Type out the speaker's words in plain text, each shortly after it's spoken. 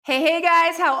Hey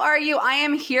guys, how are you? I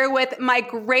am here with my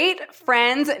great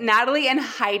friends, Natalie and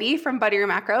Heidi from Butter Your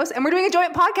Macros, and we're doing a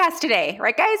joint podcast today,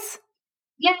 right guys?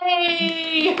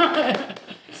 Yay!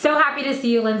 So happy to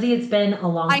see you, Lindsay. It's been a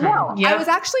long time. I know. Yep. I was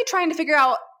actually trying to figure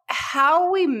out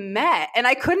how we met, and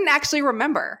I couldn't actually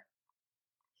remember.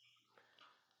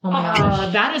 Oh my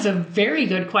gosh. That is a very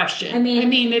good question. I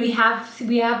mean, we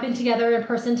have been together in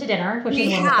person to dinner, which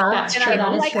is wonderful. That's true.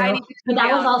 That is true. But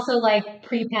that was also like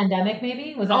pre-pandemic,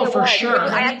 maybe? Was that for sure.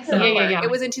 It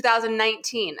was in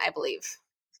 2019, I believe.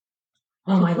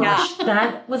 Oh my gosh. Yeah.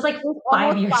 That was like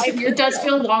 5 years. It does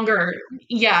feel longer.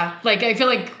 Yeah. Like I feel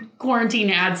like quarantine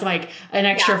adds like an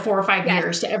extra 4 or 5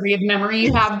 years to every memory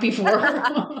you have before.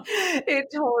 It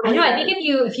totally I know. I think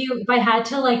if I had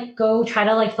to like go try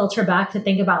to like filter back to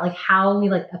think about like how we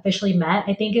like officially met,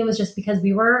 I think it was just because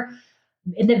we were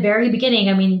in the very beginning.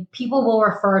 I mean, people will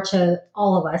refer to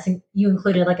all of us, and you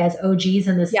included, like as OGs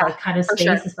in this like kind of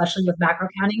space, especially with macro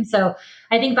counting. So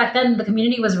I think back then the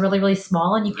community was really, really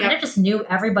small, and you kind of just knew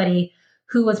everybody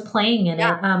who was playing in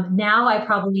it. Now I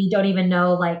probably don't even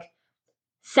know like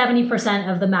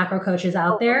 70% of the macro coaches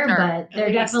out there, but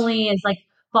there definitely is like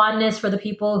fondness for the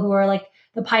people who are like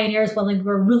the pioneers when like,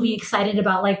 we're really excited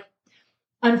about like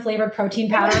unflavored protein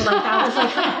powder. Like that was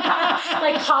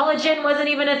like collagen wasn't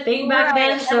even a thing back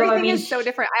then. So everything is so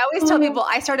different. I always tell people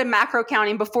I started macro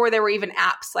counting before there were even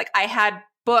apps. Like I had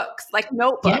books, like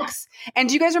notebooks. And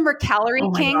do you guys remember Calorie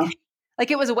King? Like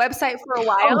it was a website for a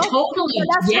while. Oh, totally. So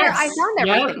that's where I found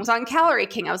everything. It was on Calorie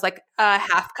King. I was like a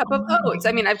half cup of oats.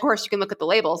 I mean, of course you can look at the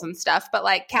labels and stuff, but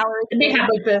like Calorie King. They have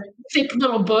like the thick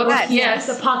little book. Yes.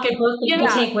 The pocket book that you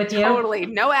can take with you. Totally.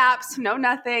 No apps, no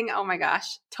nothing. Oh my gosh.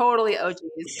 Totally OGs.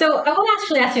 So I want to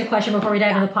actually ask you a question before we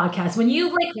dive into the podcast. When you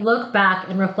like look back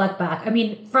and reflect back, I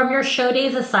mean, from your show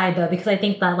days aside though, because I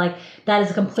think that like that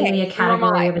is completely a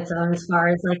category of its own as far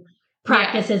as like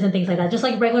practices and things like that, just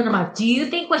like regular normal. Do you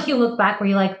think when you look back where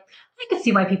you're like, I could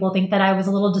see why people think that I was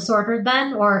a little disordered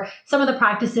then, or some of the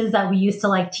practices that we used to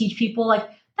like teach people, like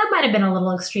that might have been a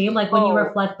little extreme, like when you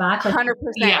reflect back, like 100%.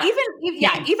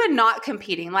 Even not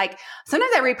competing. Like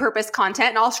sometimes I repurpose content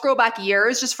and I'll scroll back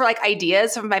years just for like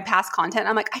ideas from my past content.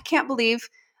 I'm like, I can't believe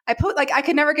I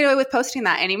could never get away with posting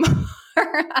that anymore.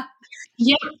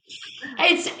 Yeah,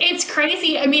 it's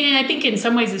crazy. I mean, and I think in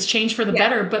some ways it's changed for the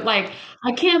better, but like,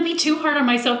 I can't be too hard on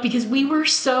myself because we were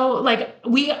so like,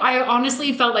 I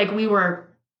honestly felt like we were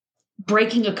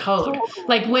breaking a code.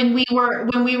 Like when we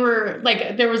were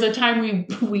like, there was a time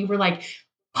we were like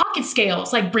pocket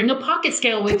scales, like bring a pocket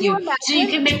scale with you so you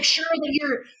can make sure that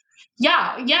you're,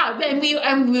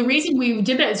 And the reason we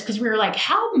did that is because we were like,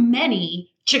 how many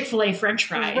Chick-fil-A French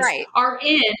fries are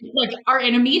in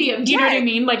a medium. Do you know what I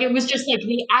mean? Like it was just like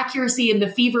the accuracy and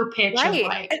the fever pitch of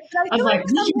like, we can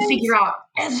figure out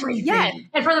everything. Yeah.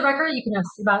 And for the record, you can have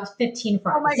about 15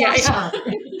 fries. Oh my gosh.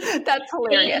 That's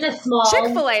hilarious. 8 in a small.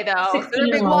 Chick-fil-A though,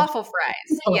 they're big waffle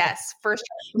fries. Yes, for sure.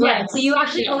 Yeah. So you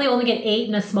actually only get 8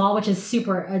 in a small, which is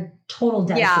a total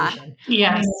devastation.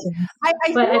 Yes. I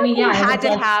mean, you had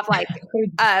to have like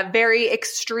a very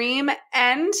extreme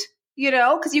end. You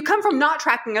know, because you come from not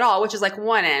tracking at all, which is like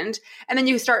one end, and then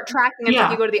you start tracking and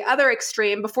then you go to the other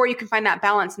extreme before you can find that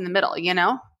balance in the middle, you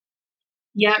know?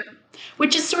 Yeah.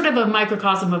 Which is sort of a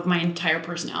microcosm of my entire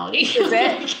personality. Is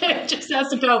it? It just has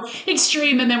to go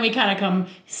extreme, and then we kind of come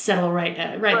settle right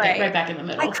back in the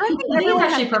middle. I think it's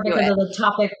actually perfect because of the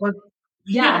topic and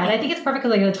I think it's perfect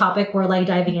because like the topic we're like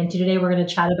diving into today. We're going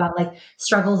to chat about like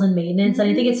struggles and maintenance, and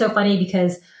I think it's so funny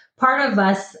because part of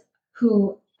us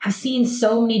who I've seen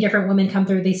so many different women come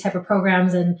through these type of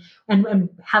programs and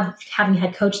having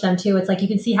had coached them too. It's like, you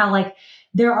can see how like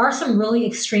there are some really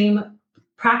extreme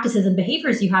practices and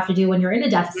behaviors you have to do when you're in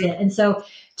a deficit. And so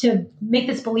to make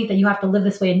this belief that you have to live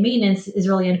this way in maintenance is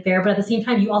really unfair. But at the same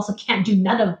time, you also can't do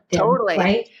none of them,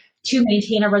 right? To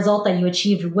maintain a result that you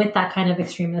achieved with that kind of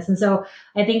extremeness. And so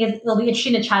I think it'll be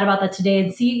interesting to chat about that today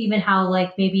and see even how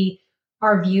like maybe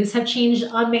our views have changed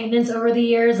on maintenance over the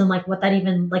years and like what that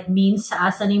even like means to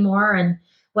us anymore and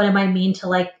what it might mean to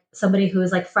like somebody who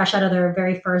is like fresh out of their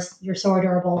very first, you're so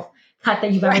adorable cut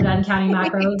that you've ever done counting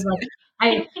macros.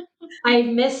 Like I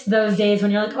miss those days when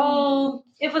you're like, oh,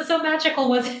 it was so magical,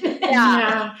 wasn't it?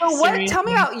 Yeah. So tell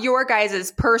me about your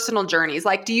guys' personal journeys.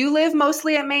 Like, do you live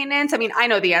mostly at maintenance? I mean, I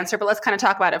know the answer, but let's kind of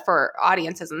talk about it for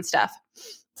audiences and stuff.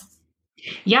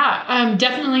 Yeah,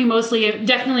 definitely in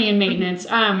maintenance.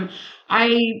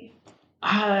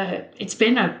 It's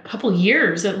been a couple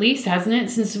years at least, hasn't it?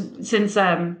 Since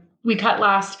we cut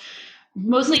last,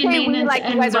 mostly in maintenance.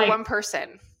 You guys are one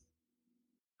person.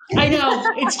 I know,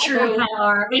 it's true.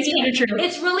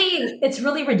 It's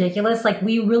really ridiculous. Like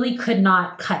we really could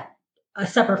not cut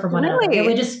separate from one another. It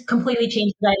would just completely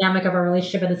change the dynamic of our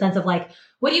relationship in the sense of like,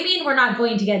 what do you mean we're not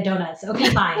going to get donuts? Okay,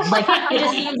 fine. Like it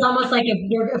just seems almost like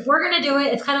if we're going to do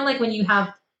it, it's kind of like when you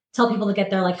tell people to get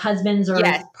their like husbands or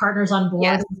partners on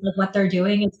board with what they're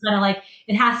doing. It's kind of like,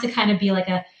 it has to kind of be like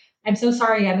I'm so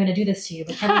sorry, I'm going to do this to you.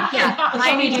 But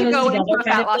I need to go into a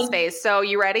fat loss phase. So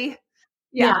you ready?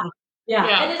 Yeah.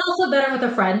 And it's also better with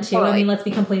a friend too. Totally. I mean, let's be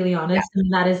completely honest. I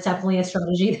mean, that is definitely a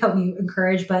strategy that we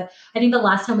encourage. But I think the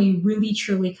last time we really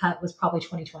truly cut was probably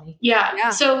 2020.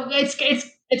 Yeah. So it's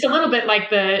a little bit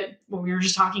like what we were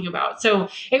just talking about. So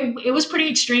it was pretty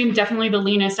extreme. Definitely the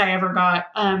leanest I ever got.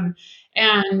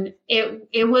 And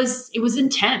it was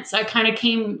intense. I kind of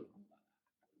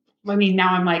now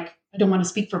I'm like, I don't want to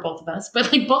speak for both of us, but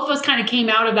like both of us kind of came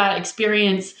out of that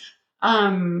experience,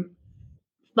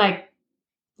 like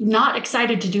not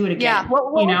excited to do it again. Yeah.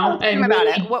 About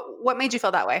it? What made you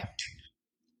feel that way?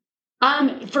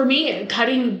 For me,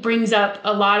 cutting brings up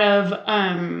a lot of,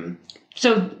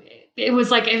 so it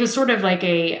was sort of like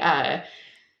a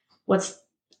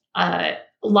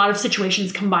lot of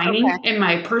situations combining in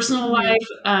my personal life,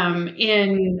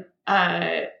 and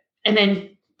then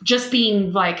just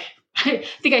being like, I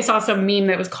think I saw some meme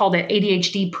that was called an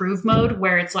ADHD prove mode,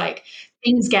 where it's like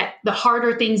the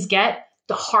harder things get,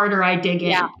 the harder I dig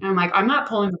in. And I'm like, I'm not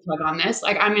pulling the plug on this.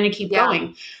 Like, I'm going to keep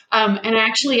going. And I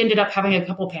actually ended up having a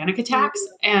couple panic attacks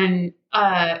and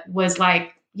was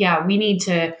like, we need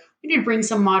to bring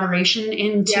some moderation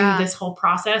into this whole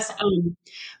process.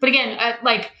 But again,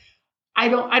 I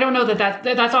don't know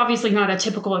that's obviously not a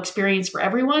typical experience for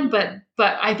everyone, but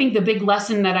I think the big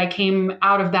lesson that I came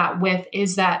out of that with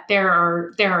is that there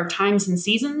are times and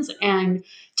seasons, and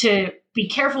to be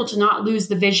careful to not lose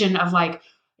the vision of like,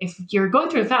 if you're going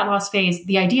through a fat loss phase,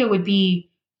 the idea would be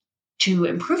to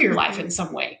improve your life in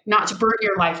some way, not to burn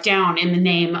your life down in the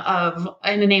name of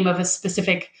a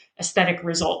specific aesthetic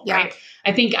result. Yeah. Right.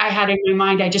 I think I had in my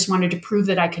mind, I just wanted to prove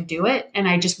that I could do it, and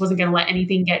I just wasn't going to let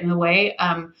anything get in the way.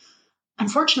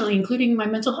 Unfortunately, including my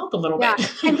mental health a little bit.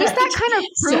 And just that kind of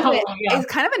prove it is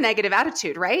kind of a negative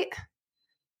attitude, right?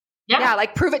 Yeah.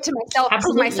 Like prove it to myself,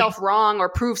 Absolutely. Prove myself wrong, or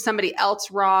prove somebody else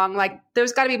wrong. Like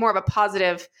there's got to be more of a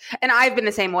positive. And I've been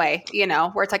the same way,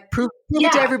 where it's like prove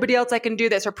it to everybody else I can do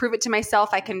this, or prove it to myself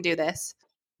I can do this.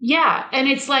 Yeah. And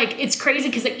it's like, it's crazy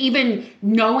because even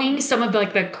knowing some of the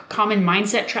common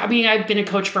mindset, I've been a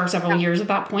coach for several years at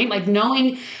that point, like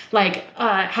knowing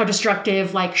how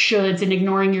destructive like shoulds and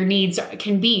ignoring your needs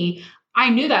can be.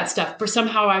 I knew that stuff, but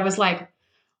somehow I was like,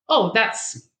 oh,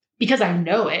 that's because I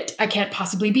know it. I can't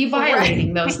possibly be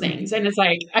violating those things. And it's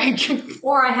like,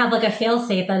 or I have like a fail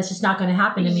safe that it's just not going to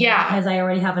happen to me because I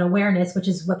already have an awareness, which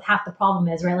is what half the problem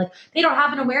is, right? Like they don't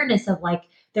have an awareness of like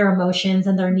their emotions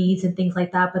and their needs and things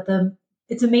like that. But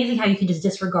it's amazing how you can just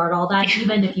disregard all that,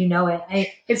 even if you know it.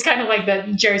 It's kind of like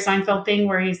the Jerry Seinfeld thing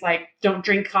where he's like, don't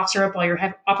drink cough syrup while you're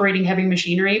operating heavy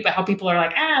machinery. But how people are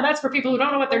like, that's for people who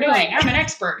don't know what they're doing. I'm an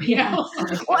expert, Well,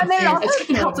 and then it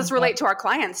also helps us relate to our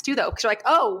clients too, though. Because you're like,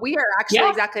 oh, we are actually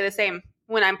exactly the same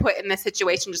when I'm put in this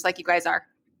situation, just like you guys are.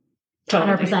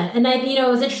 Totally. 100%. And then, it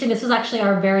was interesting. This was actually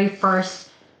our very first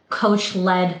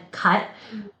coach-led cut.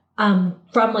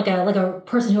 From like a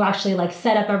person who actually like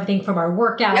set up everything from our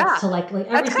workouts to like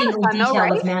every single detail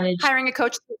was managed. Hiring a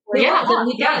coach.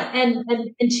 And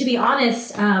to be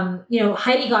honest,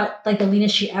 Heidi got like the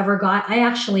leanest she ever got. I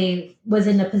actually was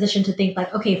in a position to think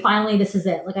like, okay, finally this is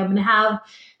it. Like I'm going to have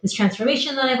this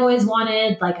transformation that I've always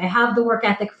wanted. Like I have the work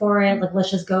ethic for it. Like let's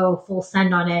just go full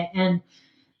send on it. And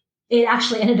it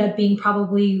actually ended up being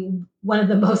probably one of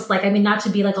the most not to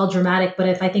be like all dramatic, but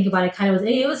if I think about it,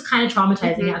 it was kind of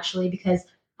traumatizing actually, because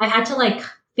I had to like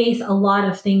face a lot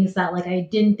of things that like I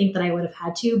didn't think that I would have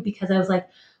had to, because I was like,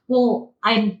 well,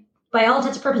 by all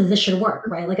intents and purposes, this should work,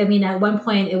 right? Like, at one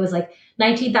point it was like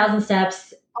 19,000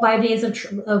 steps, 5 days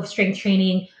of strength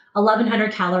training,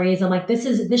 1,100 calories. I'm like,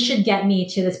 this should get me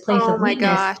to this place of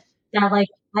weakness that like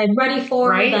I'm ready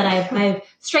for, that I've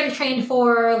strength trained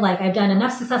for, like I've done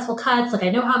enough successful cuts, like I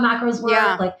know how macros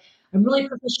work, like I'm really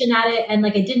proficient at it. And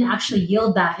like I didn't actually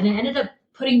yield that. And it ended up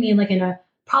putting me in like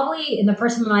probably in the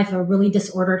first of my life, a really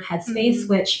disordered headspace,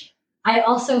 which I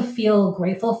also feel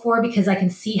grateful for because I can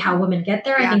see how women get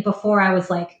there. I think before I was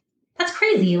like, that's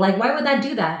crazy. Like, why would that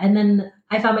do that? And then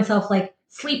I found myself like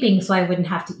sleeping so I wouldn't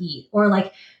have to eat, or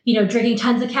like, drinking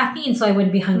tons of caffeine so I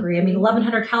wouldn't be hungry.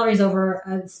 1,100 calories over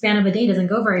a span of a day doesn't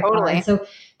go very far. And so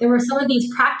there were some of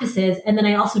these practices. And then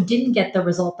I also didn't get the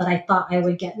result that I thought I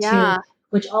would get to,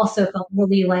 which also felt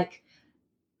really like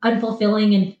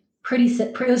unfulfilling and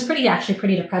it was pretty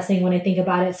depressing when I think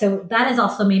about it. So that has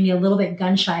also made me a little bit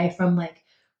gun shy from like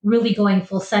really going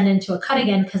full send into a cut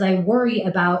again, because I worry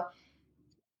about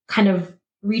kind of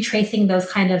retracing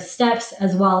those kind of steps,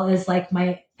 as well as like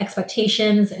my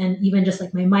expectations and even just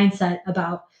like my mindset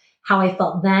about how I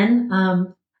felt then.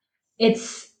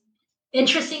 It's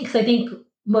interesting because I think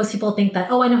most people think that,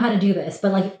 oh, I know how to do this,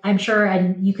 but like I'm sure,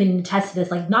 and you can attest to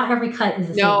this, like not every cut is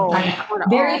the same. Like,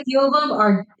 very few of them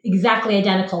are exactly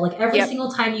identical. Like every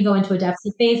single time you go into a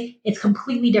deficit phase, it's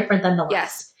completely different than the last.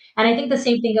 Yes. And I think the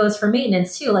same thing goes for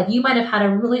maintenance too. Like you might have had a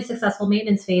really successful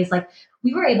maintenance phase. Like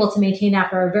we were able to maintain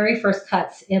after our very first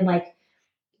cuts in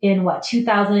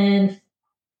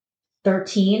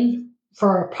 2013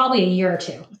 for probably a year or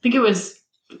two. I think it was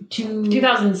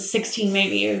 2016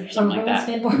 maybe or something like that.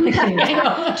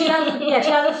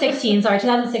 2016. Sorry,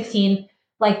 2016.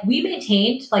 Like we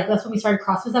maintained, like that's when we started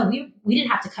CrossFit. That we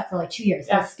didn't have to cut for like 2 years.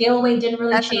 Yeah. That scale weight didn't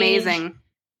really change. That's amazing.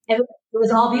 It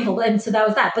was all beautiful, and so that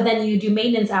was that. But then you do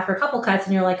maintenance after a couple cuts,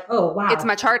 and you're like, oh wow, it's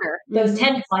much harder. Those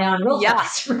 10 fly on real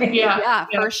fast, right? Yeah,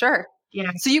 for sure. Yeah.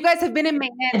 So you guys have been in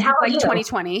maintenance since like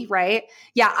 2020, right?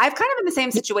 Yeah, I've kind of in the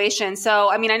same situation.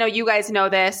 So, I mean, I know you guys know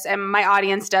this and my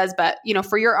audience does, but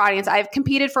for your audience, I've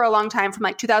competed for a long time from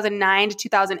like 2009 to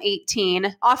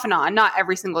 2018, off and on, not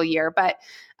every single year, but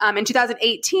in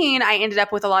 2018, I ended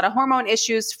up with a lot of hormone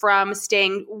issues from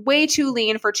staying way too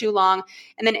lean for too long,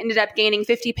 and then ended up gaining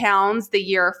 50 pounds the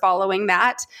year following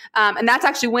that. And that's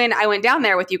actually when I went down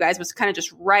there with you guys, was kind of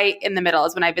just right in the middle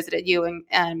is when I visited you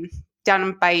and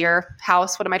down by your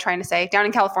house. What am I trying to say? Down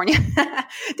in California,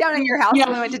 down in your house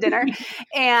when we went to dinner.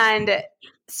 And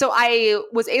so I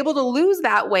was able to lose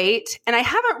that weight, and I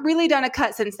haven't really done a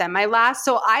cut since then.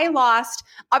 So I lost,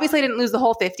 obviously I didn't lose the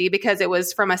whole 50 because it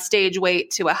was from a stage weight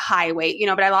to a high weight,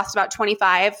 but I lost about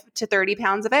 25 to 30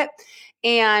 pounds of it.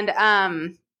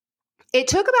 And, it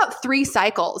took about 3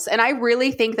 cycles. And I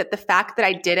really think that the fact that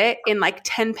I did it in like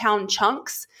 10-pound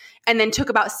chunks and then took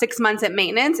about 6 months at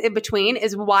maintenance in between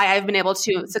is why I've been able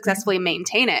to successfully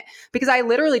maintain it. Because I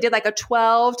literally did like a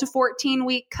 12 to 14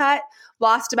 week cut,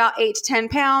 lost about 8 to 10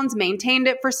 pounds, maintained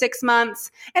it for 6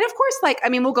 months. And of course,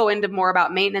 we'll go into more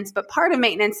about maintenance, but part of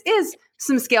maintenance is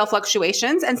some scale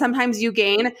fluctuations. And sometimes you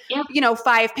gain,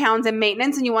 5 pounds in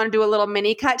maintenance and you want to do a little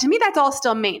mini cut. To me, that's all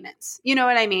still maintenance. You know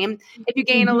what I mean? If you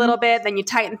gain a little bit, then you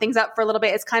tighten things up for a little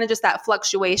bit. It's kind of just that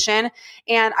fluctuation.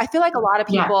 And I feel like a lot of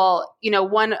people,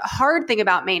 one hard thing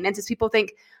about maintenance is people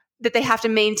think that they have to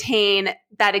maintain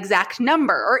that exact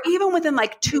number or even within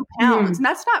like 2 pounds. And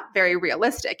that's not very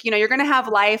realistic. You're going to have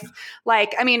life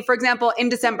for example, in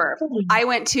December, I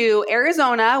went to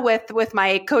Arizona with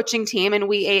my coaching team and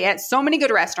we ate at so many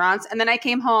good restaurants. And then I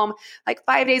came home like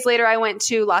 5 days later, I went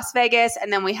to Las Vegas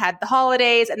and then we had the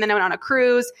holidays and then I went on a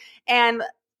cruise. And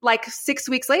like 6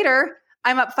 weeks later,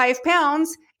 I'm up 5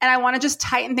 pounds and I want to just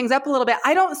tighten things up a little bit.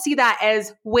 I don't see that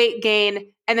as weight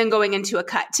gain and then going into a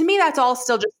cut. To me, that's all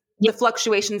still just the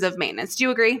fluctuations of maintenance. Do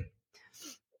you agree?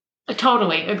 I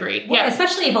totally agree. Well,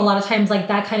 especially if a lot of times like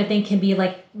that kind of thing can be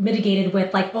like mitigated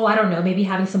with like, I don't know, maybe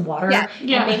having some water and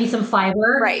maybe some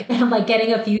fiber, right? And like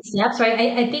getting a few steps,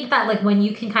 right? I think that like when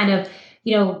you can kind of,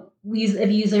 if you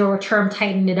use your term,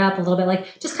 tighten it up a little bit,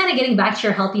 like just kind of getting back to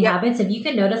your healthy habits. If you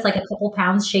can notice like a couple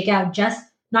pounds shake out, just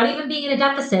not even being in a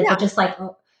deficit, but just like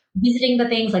visiting the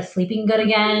things like sleeping good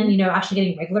again, actually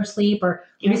getting regular sleep or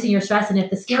reducing your stress. And if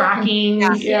the scale tracking,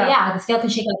 the scale can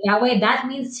shake out that way, that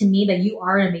means to me that you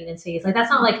are in a maintenance phase. Like that's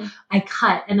not like I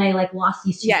cut and I like lost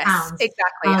these 2 pounds.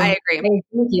 Exactly. I agree. I agree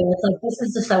with you. It's like, this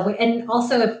is just a way. And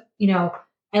also if,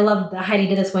 I love that Heidi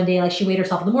did this one day, like she weighed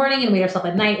herself in the morning and weighed herself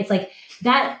at night. It's like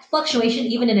that fluctuation,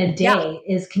 even in a day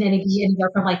can be anywhere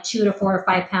from like 2 to 4 or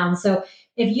 5 pounds. So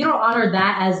if you don't honor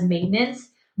that as maintenance,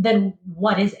 then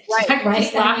what is it?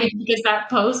 Right. Laughing because that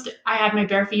post, I had my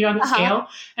bare feet on the scale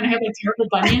and I had like terrible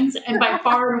bunions. And by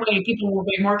far and away, people were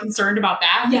way more concerned about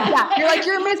that. Yeah. You're like,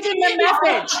 you're missing the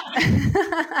message.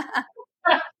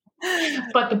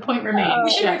 But the point remains.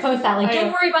 We should repost that. Like,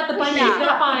 don't worry about the bunions. They're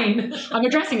fine. I'm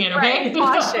addressing it. Okay. Right.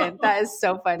 Caution. That is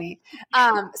so funny. So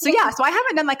I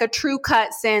haven't done like a true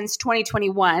cut since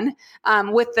 2021,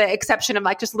 with the exception of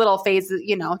like just little phases,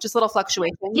 just little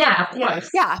fluctuations. Yeah, of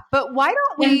course. Yeah. But why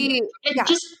don't we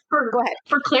just go ahead.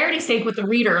 For clarity's sake with the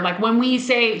reader, like when we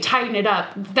say tighten it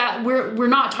up, that we're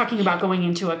not talking about going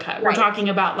into a cut. We're talking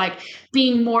about like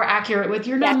being more accurate with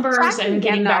your numbers and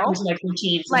getting back into like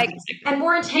routines. And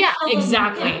more intentional. Yeah,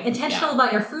 exactly. Intentional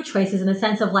about your food choices in the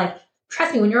sense of like,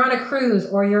 trust me, when you're on a cruise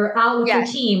or you're out with your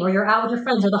team or you're out with your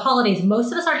friends or the holidays,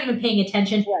 most of us aren't even paying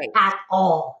attention at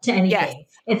all to anything. Yes.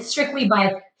 It's strictly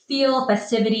by feel,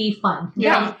 festivity, fun.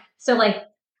 Yeah. Right? So like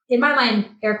in my mind,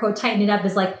 air quote, tighten it up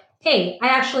is like, hey, I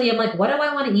actually am like, what do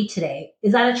I want to eat today?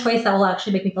 Is that a choice that will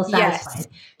actually make me feel satisfied?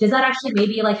 Does that actually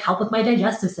maybe like help with my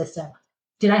digestive system?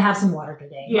 did I have some water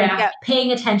today? Yeah. Like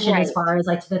paying attention as far as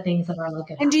like to the things that are like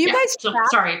good. And do you guys track?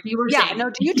 Sorry, you were saying. No,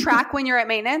 do you track when you're at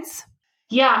maintenance?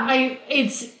 Yeah,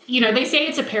 it's, they say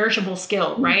it's a perishable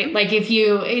skill, right? Mm-hmm. Like if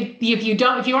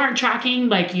you aren't tracking,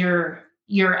 like your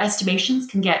estimations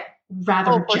can get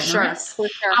rather generous. For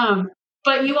sure.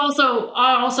 But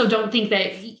I also don't think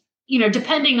that,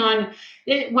 depending on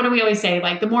it, what do we always say?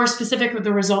 Like the more specific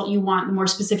the result you want, the more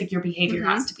specific your behavior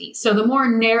has to be. So the more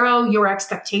narrow your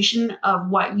expectation of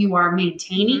what you are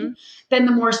maintaining, then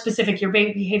the more specific your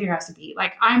behavior has to be.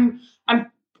 Like I'm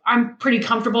pretty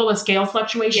comfortable with scale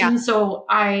fluctuations. So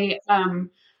I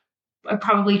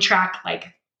probably track like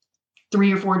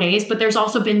 3 or 4 days, but there's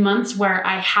also been months where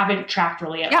I haven't tracked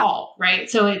really at all. Right.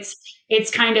 So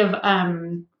it's kind of,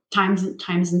 times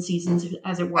and seasons,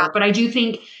 as it were. But I do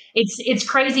think it's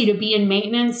crazy to be in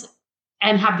maintenance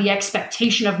and have the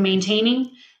expectation of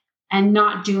maintaining and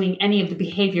not doing any of the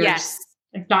behaviors,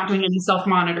 like not doing any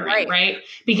self-monitoring, right?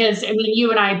 Because I mean,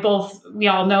 you and I we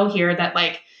all know here that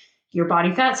like your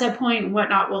body fat set point and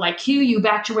whatnot will like cue you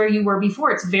back to where you were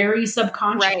before. It's very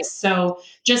subconscious. Right. So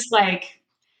just like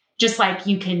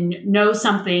you can know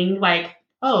something like,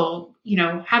 oh,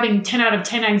 having 10 out of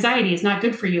 10 anxiety is not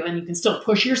good for you, and you can still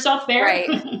push yourself there. Right.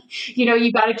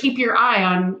 You got to keep your eye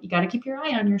on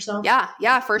yourself.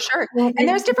 Yeah, for sure. And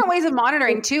there's different ways of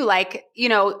monitoring too. Like,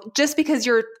 just because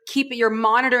you're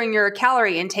monitoring your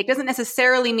calorie intake doesn't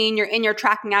necessarily mean you're in your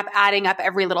tracking app adding up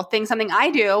every little thing. Something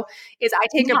I do is I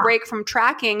take a break from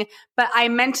tracking, but I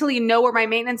mentally know where my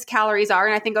maintenance calories are.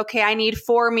 And I think, okay, I need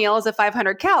 4 meals of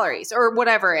 500 calories or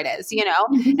whatever it is,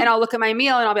 and I'll look at my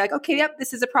meal and I'll be like, okay, yep,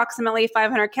 this is approximately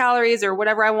 500 calories or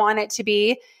whatever I want it to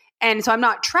be. And so I'm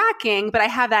not tracking, but I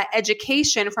have that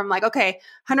education from like, okay,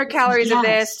 100 calories of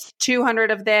this,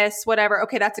 200 of this, whatever.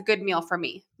 Okay, that's a good meal for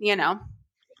me,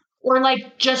 Or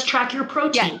like just track your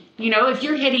protein. Yeah. If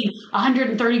you're hitting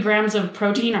 130 grams of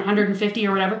protein or 150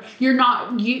 or whatever,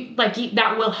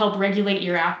 that will help regulate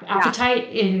your appetite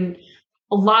in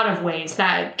a lot of ways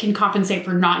that can compensate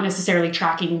for not necessarily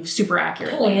tracking super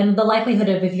accurately. And the likelihood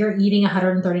of if you're eating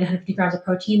 130 to 150 grams of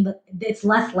protein, it's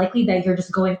less likely that you're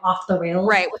just going off the rails.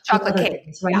 Right, with chocolate cake.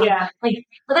 Things, right? Yeah. Like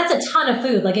that's a ton of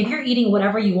food. Like if you're eating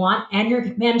whatever you want and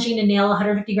you're managing to nail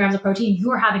 150 grams of protein, you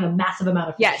are having a massive amount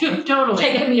of food. Yeah, totally.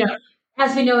 Like, I mean,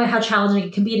 as we know how challenging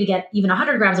it can be to get even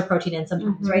 100 grams of protein in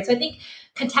sometimes, right? So I think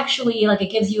contextually, like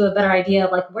it gives you a better idea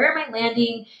of like, where am I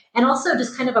landing? And also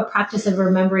just kind of a practice of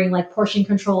remembering like portion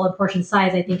control and portion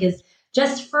size, I think is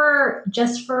just for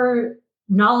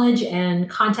knowledge and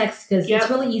context, because it's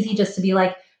really easy just to be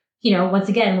like, once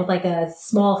again, with like a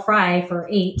small fry for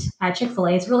 8 at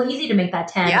Chick-fil-A, it's really easy to make that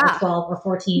 10 or 12 or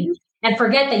 14 and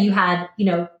forget that you had,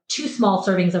 2 small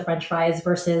servings of French fries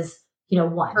versus,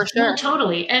 1. For sure. Well,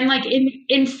 totally. And like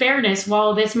in fairness,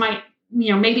 while this might,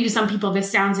 maybe to some people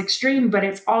this sounds extreme, but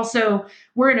it's also,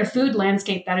 we're in a food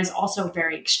landscape that is also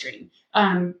very extreme.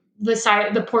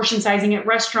 The portion sizing at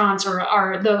restaurants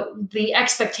or the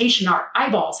expectation our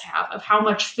eyeballs have of how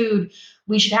much food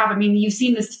we should have. I mean, you've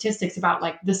seen the statistics about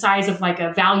like the size of like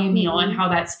a value meal and how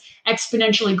that's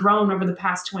exponentially grown over the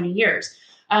past 20 years.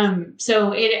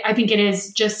 So I think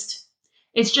it's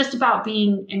just about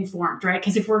being informed, right?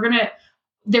 Because if we're going to,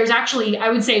 I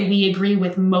would say we agree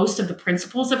with most of the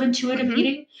principles of intuitive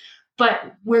eating,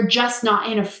 but we're just not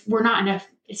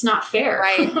it's not fair.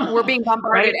 Right. We're being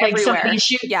bombarded right? everywhere.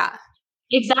 Like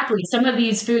exactly. Some of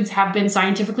these foods have been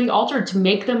scientifically altered to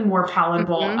make them more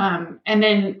palatable. And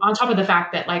then on top of the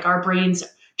fact that like our brains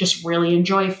just really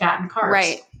enjoy fat and carbs.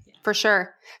 Right. For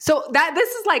sure. So this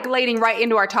is like leading right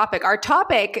into our topic. Our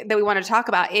topic that we want to talk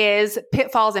about is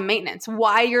pitfalls in maintenance,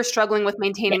 why you're struggling with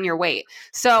maintaining your weight.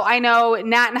 So I know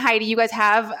Nat and Heidi, you guys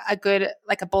have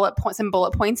some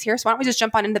bullet points here. So why don't we just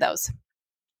jump on into those?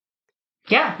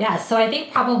 Yeah. So I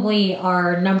think probably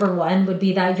our number one would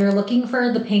be that you're looking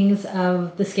for the pings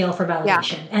of the scale for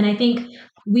validation. Yeah. And I think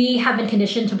we have been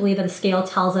conditioned to believe that the scale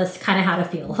tells us kind of how to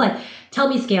feel. Like, tell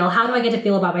me scale, how do I get to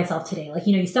feel about myself today? Like,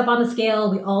 you step on the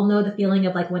scale, we all know the feeling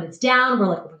of like when it's down, we're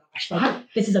like, oh my gosh, like,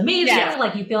 this is amazing. Yeah.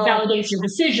 Like you feel validates your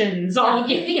decisions.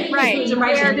 Right. Wear a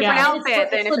different outfit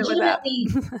than if it was up.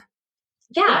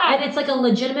 And it's like a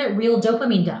legitimate, real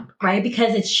dopamine dump, right?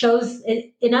 Because it shows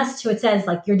in us too, it says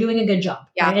like, you're doing a good job.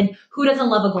 Yeah. Right? And who doesn't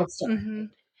love a gold star? Mm-hmm.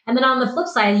 And then on the flip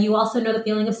side, you also know the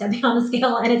feeling of stepping on the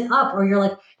scale and it's up, or you're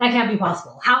like, that can't be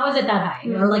possible. How is it that high?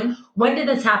 Mm-hmm. Or like, when did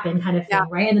this happen kind of thing,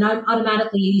 right? And then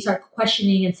automatically you start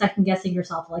questioning and second guessing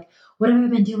yourself, like, what have I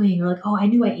been doing? Or like, oh, I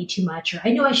knew I ate too much, or I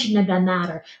knew I shouldn't have done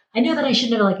that, or I know that I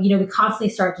shouldn't have, like, we constantly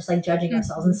start just like judging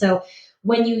ourselves. And so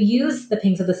when you use the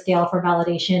pings of the scale for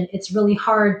validation, it's really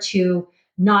hard to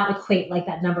not equate like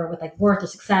that number with like worth or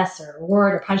success or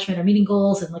reward or punishment or meeting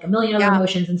goals and like a million other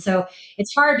emotions. And so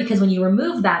it's hard because when you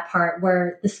remove that part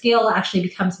where the scale actually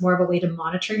becomes more of a way to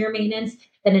monitor your maintenance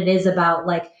than it is about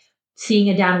like seeing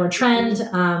a downward trend,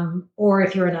 or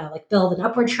if you're in a like build an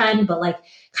upward trend, but like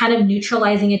kind of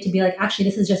neutralizing it to be like, actually,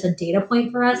 this is just a data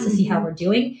point for us to see how we're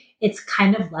doing. It's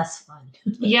kind of less fun.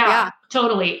 Yeah,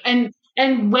 totally.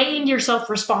 And weighing yourself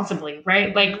responsibly,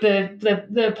 right? Like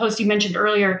the post you mentioned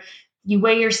earlier, you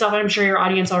weigh yourself, and I'm sure your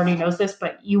audience already knows this,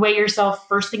 but you weigh yourself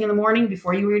first thing in the morning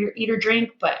before you eat or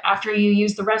drink, but after you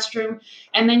use the restroom,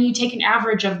 and then you take an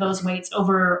average of those weights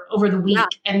over the week,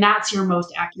 and that's your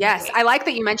most accurate weight. I like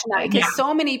that you mentioned that because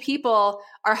so many people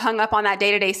are hung up on that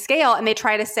day-to-day scale, and they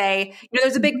try to say,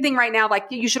 there's a big thing right now, like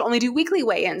you should only do weekly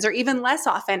weigh-ins or even less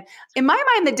often. In my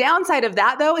mind, the downside of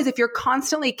that though is if you're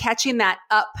constantly catching that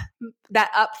up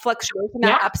fluctuation,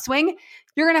 that upswing,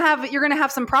 you're gonna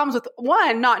have some problems with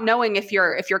one, not knowing if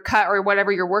your cut or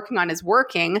whatever you're working on is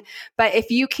working. But if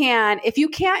you can't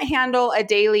handle a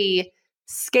daily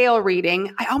scale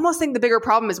reading, I almost think the bigger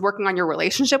problem is working on your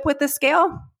relationship with the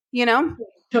scale.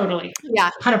 Totally. Yeah.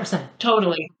 100%.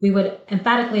 Totally. We would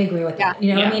emphatically agree with that. I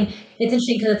mean, it's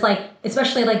interesting because it's like,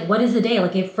 especially like, what is the day?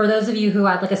 Like if for those of you who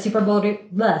had like a Super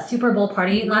Bowl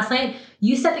party last night,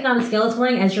 you stepping on the scale this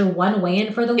morning as your one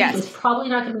weigh-in for the week is probably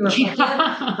not going to be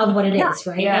reflective of what it is.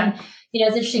 Right. Yeah. And,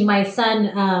 it's interesting. My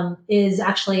son is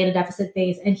actually in a deficit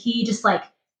phase, and he just like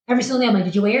every single day, I'm like,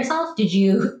 did you weigh yourself? Did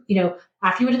you,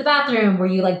 after you went to the bathroom, were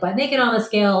you like butt naked on the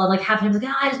scale? And like half the time he's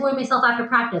like, I just weigh myself after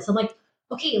practice. I'm like,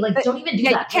 okay, like don't even do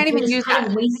that. You can't even use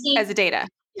that as a data.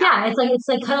 Yeah, it's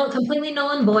like kind of completely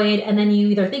null and void, and then you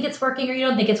either think it's working or you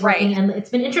don't think it's working. And it's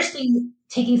been interesting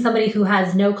taking somebody who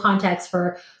has no context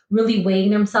for really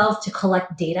weighing themselves to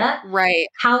collect data. Right.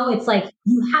 How it's like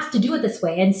you have to do it this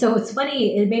way. And so it's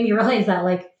funny, it made me realize that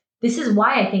like this is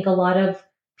why I think a lot of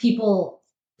people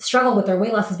struggle with their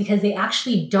weight loss is because they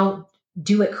actually don't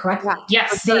do it correctly.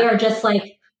 Yes. They are just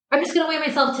like, I'm just going to weigh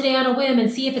myself today on a whim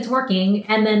and see if it's working.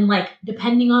 And then like,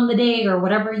 depending on the day or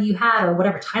whatever you had or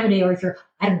whatever time of day, or if you're,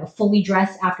 I don't know, fully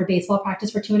dressed after baseball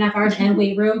practice for 2.5 hours and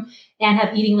weight room and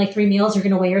have eating like 3 meals, you're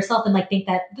going to weigh yourself and like think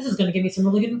that this is going to give me some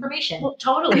really good information. Well,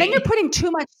 totally. And then you're putting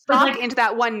too much stock into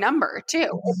that one number too.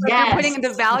 You're putting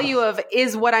the value of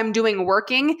is what I'm doing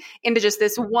working into just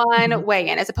this one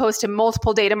weigh-in as opposed to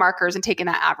multiple data markers and taking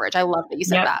that average. I love that you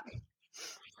said that.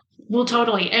 Well,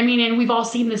 totally. I mean, and we've all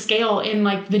seen the scale in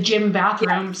like the gym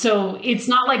bathroom. Yeah. So it's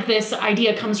not like this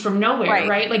idea comes from nowhere,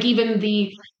 right? Like even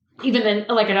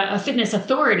like a fitness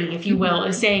authority, if you will,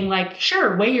 is saying like,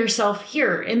 sure, weigh yourself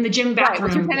here in the gym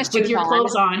bathroom with your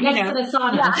clothes on, next to the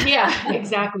sauna. Yeah,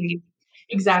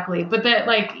 exactly. But that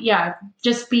like,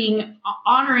 just being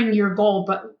honoring your goal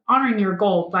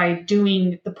by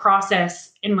doing the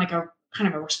process in like a kind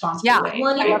of a responsible way.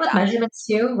 Well, and even with measurements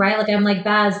too, right? Like I'm like,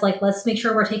 Baz, like let's make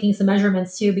sure we're taking some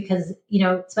measurements too, because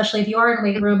especially if you are in a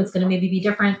weight room, it's going to maybe be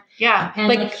different. Yeah. And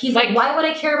like he's like, why would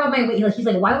I care about my weight? He's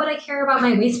like, why would I care about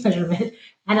my waist measurement?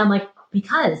 And I'm like,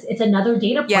 because it's another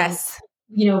data point,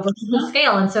 versus the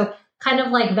scale. And so kind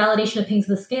of like validation of things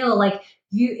to the scale, like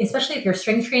you, especially if you're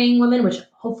strength training women, which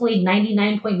hopefully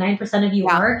 99.9% of you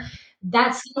are,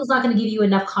 that scale is not going to give you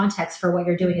enough context for what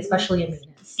you're doing, especially in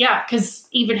maintenance. Yeah, because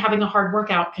even having a hard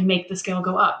workout can make the scale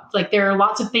go up. Like there are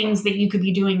lots of things that you could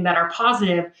be doing that are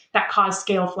positive that cause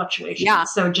scale fluctuations. Yeah.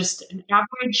 So just an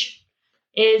average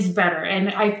is better. And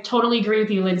I totally agree with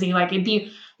you, Lindsay. Like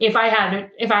if I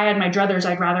had my druthers,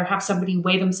 I'd rather have somebody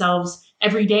weigh themselves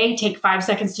every day, take 5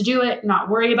 seconds to do it, not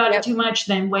worry about it too much,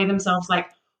 than weigh themselves like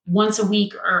once a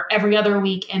week or every other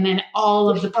week, and then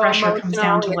all of the pressure comes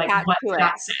down to like what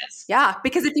that says. Yeah,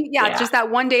 because if just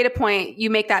that one data point, you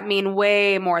make that mean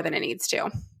way more than it needs to.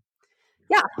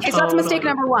 Yeah, okay, so that's mistake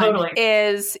number one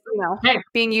is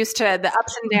being used to the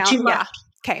ups and downs. Yeah,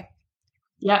 okay.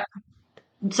 Yeah.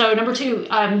 So number two,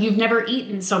 you've never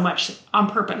eaten so much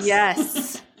on purpose.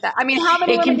 Yes. I mean, how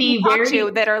many women do you talk to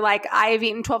that are like, I've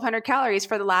eaten 1,200 calories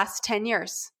for the last 10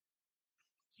 years?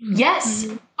 Yes.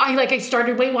 Mm-hmm. I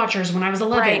started Weight Watchers when I was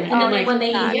 11. Right. And then when they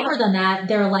eat more than that,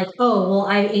 they're like, oh, well,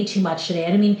 I ate too much today.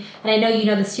 And I mean, and I know you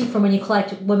know this too from when you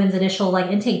collect women's initial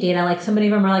like intake data, like so many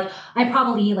of them are like, I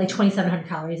probably eat like 2,700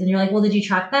 calories. And you're like, well, did you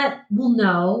track that? Well,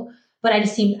 no, but I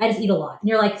just eat a lot. And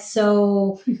you're like,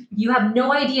 so you have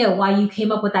no idea why you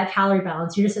came up with that calorie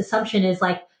balance. Your just assumption is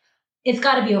like, it's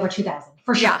got to be over 2,000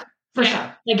 for sure. Yeah. For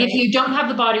sure. Like if you don't have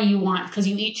the body you want because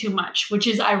you eat too much, which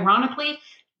is ironically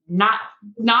not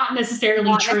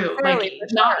necessarily true. Like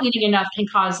not eating enough can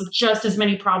cause just as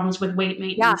many problems with weight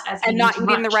maintenance as and not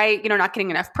eating the right, not getting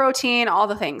enough protein, all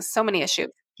the things, so many issues.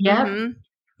 Yeah. Mm-hmm.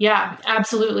 Yeah,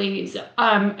 absolutely.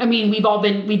 I mean,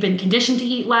 we've been conditioned to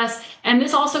eat less, and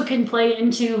this also can play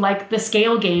into like the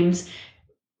scale games,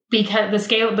 because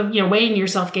weighing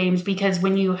yourself games, because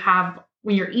when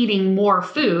you're eating more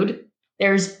food,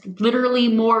 there's literally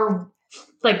more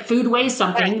like food weighs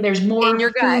something. Right. There's more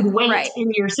food weight right.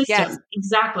 in your system. Yes.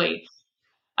 Exactly.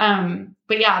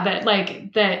 But yeah,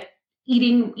 that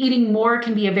eating more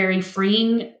can be a very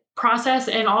freeing process.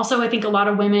 And also I think a lot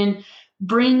of women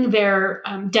bring their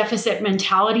deficit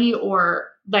mentality, or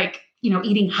like,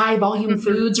 eating high volume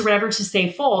foods or whatever to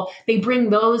stay full. They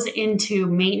bring those into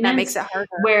maintenance. That makes it harder.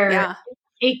 Where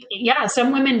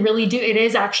some women really do. It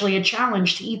is actually a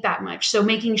challenge to eat that much. So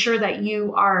making sure that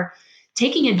you are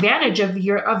taking advantage of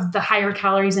the higher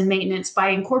calories in maintenance by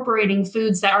incorporating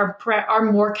foods that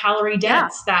are more calorie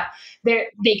dense, that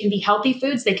they can be healthy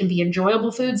foods, they can be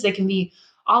enjoyable foods, they can be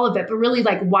all of it, but really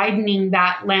like widening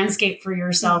that landscape for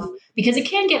yourself, because it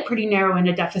can get pretty narrow in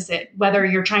a deficit, whether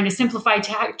you're trying to simplify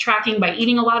tracking by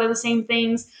eating a lot of the same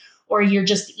things, or you're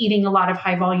just eating a lot of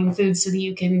high volume foods so that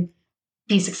you can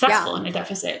be successful in a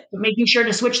deficit, but making sure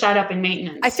to switch that up in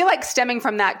maintenance. I feel like stemming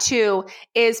from that too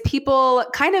is people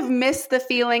kind of miss the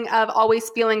feeling of always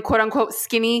feeling quote unquote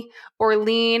skinny or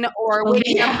lean or like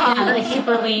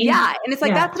super lean. Yeah. And it's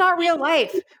like, that's not real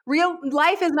life. Real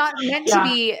life is not meant to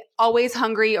be always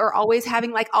hungry or always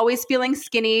having like always feeling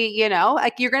skinny,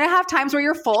 like you're going to have times where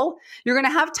you're full. You're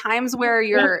going to have times where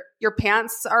your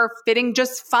pants are fitting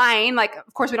just fine. Like,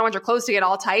 of course we don't want your clothes to get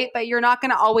all tight, but you're not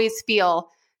going to always feel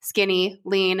skinny,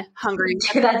 lean, hungry.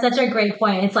 That's such a great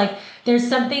point. It's like there's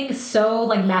something so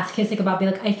like masochistic about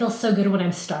being like, I feel so good when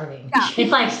I'm starving. Yeah.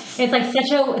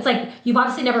 It's like you've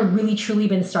obviously never really truly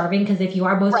been starving, because if you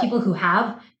are, most people who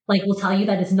have like will tell you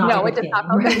that it's not a good thing.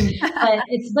 Right?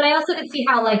 But I also can see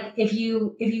how like if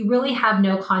you really have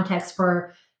no context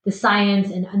for the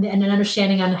science and an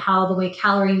understanding on how the way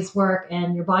calories work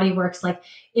and your body works, like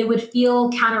it would feel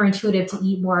counterintuitive to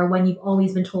eat more when you've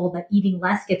always been told that eating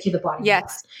less gets you the body you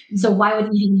want. So why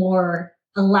would eating more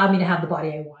allow me to have the body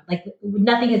I want? Like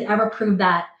nothing has ever proved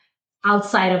that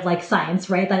outside of like science,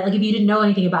 right? Like if you didn't know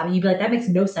anything about it, you'd be like, that makes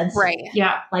no sense. Right.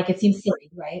 Yeah. Like it seems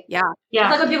silly, right? Yeah. Yeah.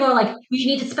 It's like when people are like, you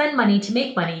need to spend money to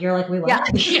make money. You're like, wait, what? Yeah.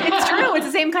 It's true. It's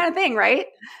the same kind of thing, right?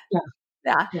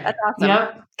 Yeah. That's awesome.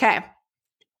 Yep.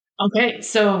 Okay,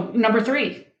 so number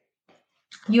 3.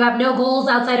 You have no goals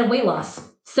outside of weight loss.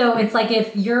 So it's like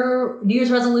if your New Year's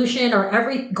resolution or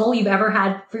every goal you've ever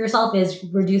had for yourself is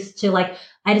reduced to like,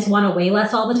 I just want to weigh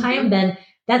less all the time, then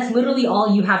that's literally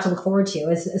all you have to look forward to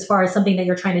as far as something that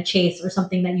you're trying to chase or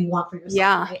something that you want for yourself.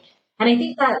 Yeah. Right? And I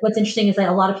think that what's interesting is that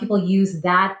a lot of people use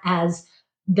that as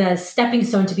the stepping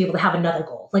stone to be able to have another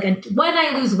goal. Like when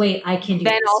I lose weight, I can do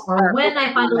this. Or when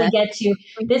I finally get to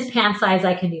this pant size,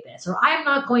 I can do this. Or I'm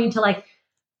not going to like,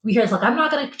 we hear it's like, I'm not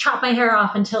going to chop my hair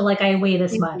off until like I weigh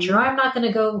this much. Or I'm not going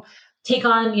to go take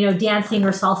on, dancing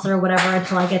or salsa or whatever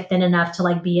until I get thin enough to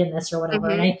like be in this or whatever.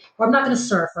 Or I'm not going to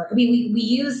surf. Or, I mean, we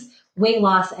use weight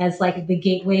loss as like the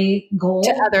gateway goal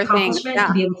to other things,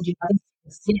 to be able to do other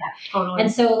things. Yeah. Totally.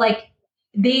 And so like,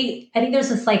 I think there's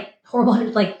this like horrible,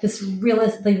 like this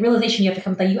realization you have to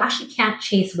come with that you actually can't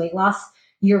chase weight loss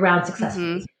year round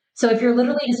successfully. So if you're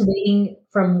literally just waiting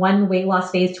from one weight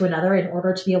loss phase to another in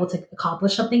order to be able to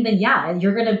accomplish something, then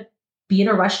you're going to be in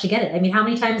a rush to get it. I mean, how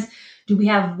many times do we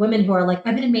have women who are like,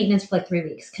 I've been in maintenance for like 3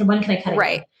 weeks. When can I cut it?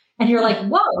 Right. And you're like,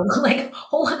 whoa, like,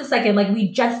 hold on a second. Like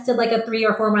we just did like a 3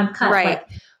 or 4 month cut. Right. Like,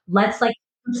 let's like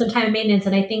some time in maintenance.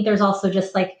 And I think there's also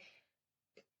just like,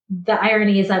 the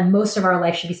irony is that most of our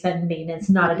life should be spent in maintenance,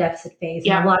 not a deficit phase.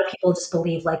 Yeah. And a lot of people just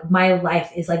believe like my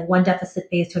life is like one deficit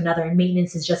phase to another, and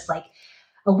maintenance is just like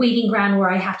a waiting ground where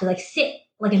I have to like sit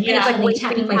like and like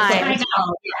tapping myself.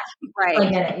 Right. I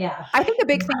get it. Yeah. I think the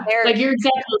big thing there, like your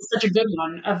example is such a good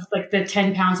one of like the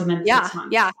 10 pounds and then 6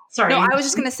 months. Yeah. Sorry. No, I was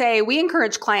just going to say, we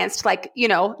encourage clients to like,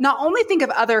 not only think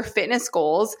of other fitness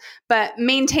goals, but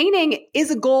maintaining is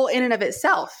a goal in and of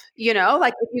itself.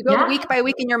 Like if you go week by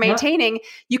week and you're maintaining,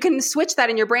 you can switch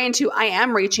that in your brain to, I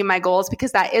am reaching my goals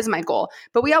because that is my goal.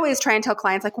 But we always try and tell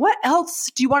clients like, what else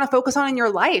do you want to focus on in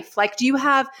your life? Like, do you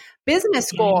have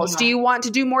business goals? Do you want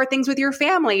to do more things with your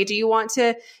family? Do you want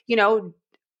to,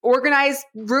 organize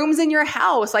rooms in your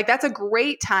house? Like that's a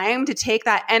great time to take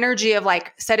that energy of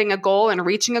like setting a goal and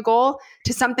reaching a goal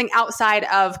to something outside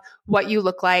of what you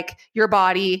look like, your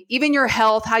body, even your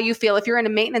health, how you feel. If you're in a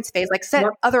maintenance phase, like set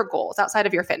other goals outside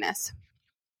of your fitness.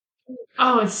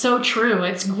 Oh, it's so true.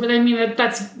 That's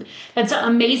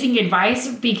amazing advice,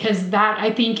 because that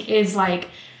I think is like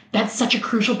that's such a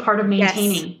crucial part of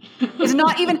maintaining. Yes. It's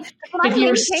not even if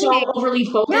you're so overly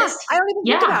focused. I don't even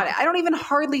think about it. I don't even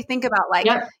hardly think about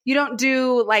you don't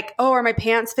do are my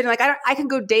pants fitting? I can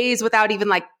go days without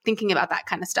even thinking about that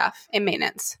kind of stuff in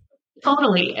maintenance.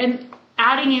 Totally. And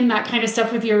adding in that kind of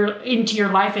stuff into your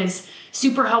life is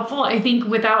super helpful. I think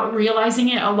without realizing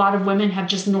it, a lot of women have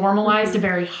just normalized a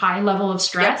very high level of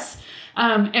stress.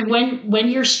 Yep. And when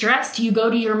you're stressed, you go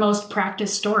to your most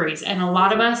practiced stories. And a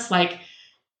lot of us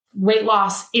weight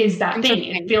loss is that thing.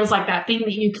 It feels like that thing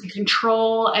that you can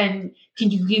control and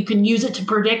you can use it to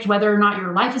predict whether or not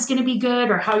your life is going to be good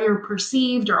or how you're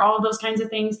perceived or all of those kinds of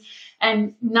things.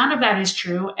 And none of that is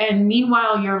true. And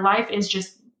meanwhile, your life is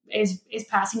just is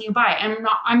passing you by.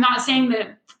 I'm not saying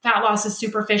that fat loss is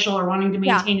superficial or wanting to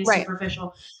maintain is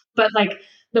superficial, but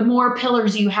the more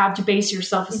pillars you have to base your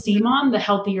self-esteem on, the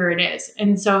healthier it is.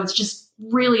 And so it's just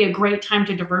really a great time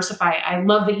to diversify. I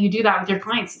love that you do that with your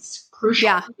clients. It's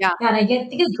crucial. Yeah. And I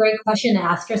think it's a great question to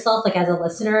ask yourself, as a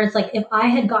listener. It's if I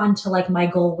had gotten to my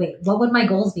goal weight, what would my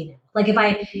goals be now? If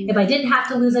I didn't have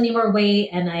to lose any more weight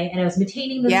and I was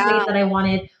maintaining this weight that I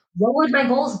wanted, what would my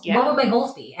goals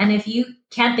be? And if you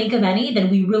can't think of any, then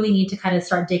we really need to kind of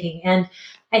start digging. And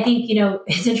I think,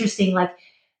 it's interesting,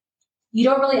 you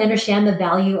don't really understand the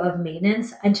value of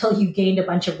maintenance until you gained a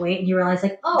bunch of weight and you realize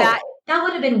that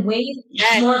would have been way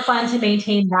more fun to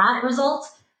maintain that result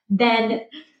than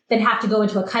have to go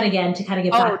into a cut again to kind of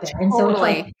get back there. And so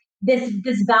it's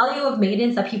this value of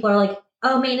maintenance that people are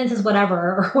oh, maintenance is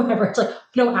whatever or whatever. It's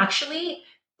actually,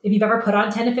 if you've ever put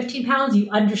on 10 to 15 pounds, you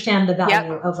understand the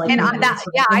value of and that.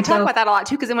 Yeah, I talk about that a lot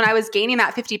too. Because when I was gaining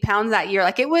that 50 pounds that year,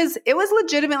 it was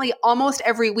legitimately almost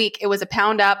every week. It was a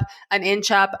pound up, an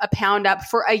inch up, a pound up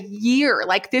for a year,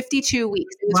 52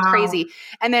 weeks. It was crazy.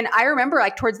 And then I remember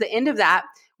towards the end of that,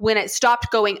 when it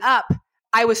stopped going up,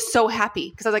 I was so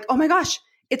happy because I was oh my gosh,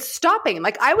 it's stopping.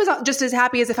 I was just as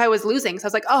happy as if I was losing. So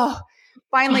I was oh,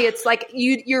 finally, it's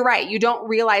you're right. You don't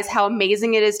realize how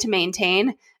amazing it is to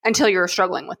maintain until you're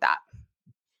struggling with that.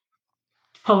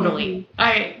 Totally.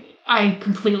 Mm-hmm. I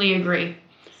completely agree.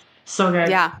 So good.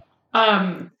 Yeah.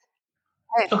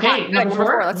 Okay. Number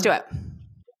 4. Let's do it.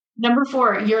 Number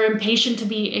 4, you're impatient to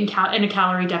be in a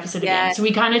calorie deficit again. So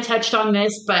we kind of touched on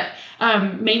this, but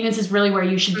maintenance is really where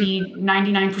you should be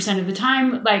 99% of the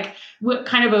time. What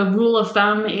kind of a rule of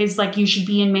thumb is you should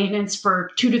be in maintenance for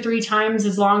 2 to 3 times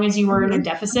as long as you were in a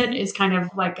deficit is kind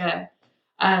of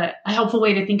a helpful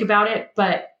way to think about it.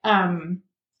 But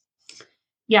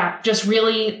just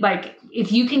really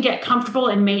if you can get comfortable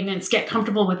in maintenance, get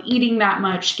comfortable with eating that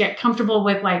much, get comfortable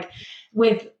with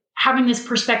with having this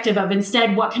perspective of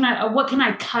instead, what can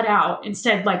I cut out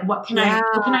instead? What can I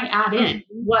add in?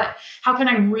 How can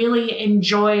I really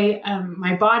enjoy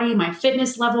my body, my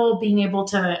fitness level, being able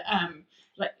to,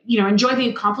 enjoy the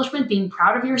accomplishment, being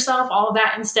proud of yourself, all of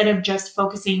that, instead of just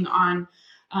focusing on,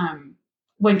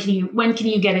 when can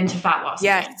you get into fat loss?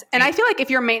 Yes. Again? And I feel if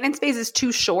your maintenance phase is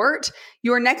too short,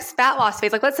 your next fat loss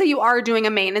phase, let's say you are doing a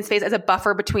maintenance phase as a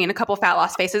buffer between a couple fat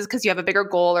loss phases because you have a bigger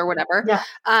goal or whatever.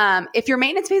 Yeah. If your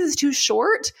maintenance phase is too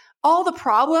short, all the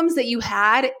problems that you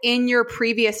had in your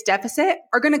previous deficit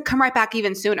are going to come right back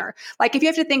even sooner. If you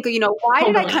have to think, why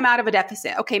did I come out of a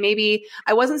deficit? Okay, maybe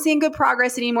I wasn't seeing good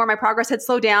progress anymore. My progress had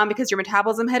slowed down because your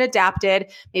metabolism had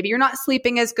adapted. Maybe you're not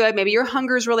sleeping as good. Maybe your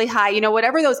hunger is really high.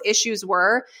 Whatever those issues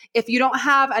were, if you don't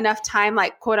have enough time,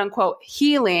 quote unquote,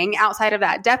 healing outside of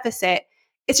that deficit,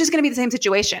 it's just going to be the same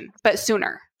situation, but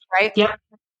sooner, right? Yep.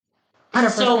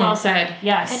 100%. So well said.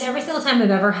 Yes. And every single time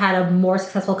I've ever had a more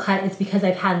successful cut, it's because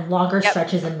I've had longer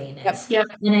stretches of maintenance. Yep.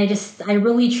 And I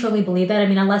really truly believe that. I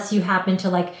mean, unless you happen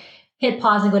to hit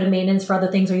pause and go to maintenance for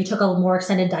other things, or you took a more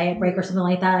extended diet break or something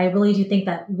like that, I really do think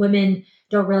that women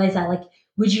don't realize that.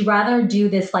 Would you rather do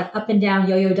this up and down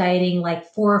yo-yo dieting 4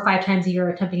 or 5 times a year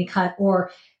attempting a cut,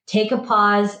 or take a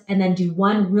pause and then do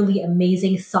one really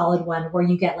amazing solid one where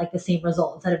you get the same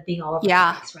result instead of being all over the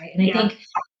place, right? And I think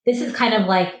this is kind of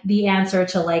the answer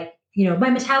to my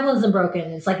metabolism broken.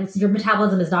 It's your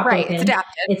metabolism is not broken. It's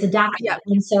adapted. It's adapted. Yeah.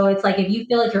 And so it's if you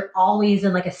feel you're always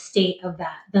in a state of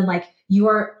that, then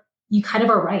you kind of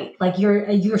are right.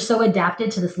 You're so adapted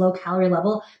to this low calorie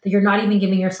level that you're not even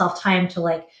giving yourself time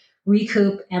to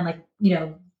recoup and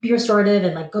be restorative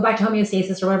and go back to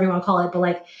homeostasis or whatever you want to call it.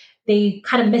 But they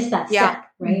kind of miss that step,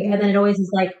 right? Mm-hmm. And then it always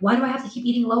is why do I have to keep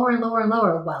eating lower and lower and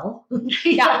lower? Well, because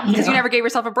you never gave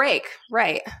yourself a break.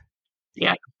 Right.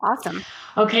 Yeah. Awesome.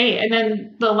 Okay. And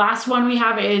then the last one we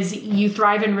have is you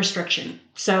thrive in restriction.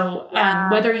 So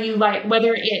whether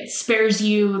it spares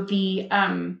you the,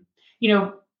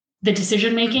 the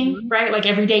decision making, right?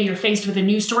 Every day you're faced with a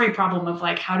new story problem of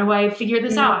how do I figure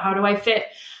this out? How do I fit?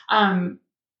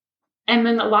 And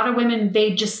then a lot of women,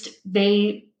 they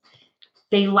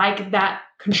like that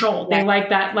control. They like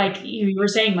that, like you were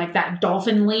saying, like that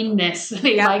dolphin lameness.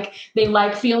 They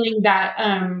like feeling that,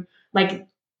 like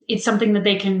it's something that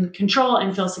they can control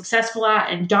and feel successful at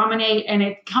and dominate. And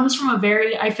it comes from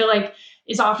I feel like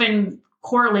is often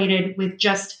correlated with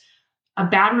just a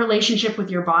bad relationship with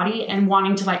your body and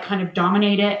wanting to like kind of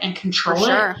dominate it and control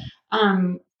it.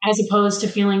 As opposed to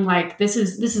feeling like this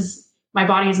is my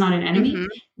body is not an enemy. Mm-hmm.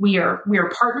 We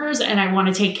are partners, and I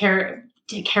want to take care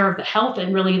of the health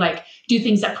and really like do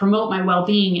things that promote my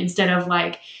well-being instead of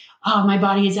like, oh, my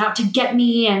body is out to get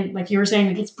me. And like you were saying,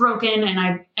 like it's broken and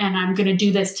I'm going to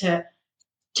do this to,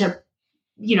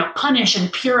 punish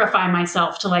and purify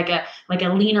myself to like a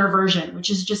leaner version, which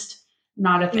is just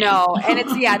not a thing. No. And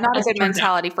it's, not a good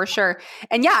mentality for sure.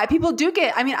 And people do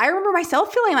I remember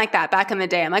myself feeling like that back in the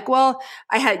day. I'm like, well,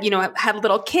 I had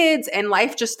little kids and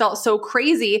life just felt so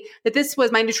crazy that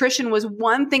my nutrition was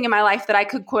one thing in my life that I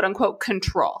could quote unquote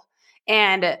control.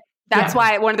 And that's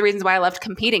why one of the reasons why I loved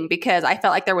competing, because I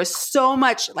felt like there was so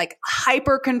much like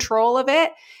hyper control of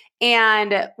it.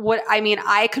 And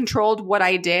I controlled what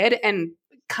I did and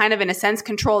kind of in a sense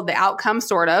controlled the outcome,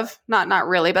 sort of, not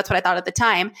really, but that's what I thought at the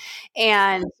time.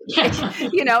 And,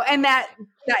 and that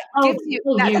gives you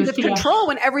that sense of control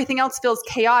when everything else feels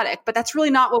chaotic, but that's really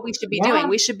not what we should be doing.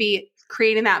 We should be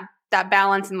creating that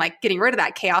balance and like getting rid of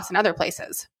that chaos in other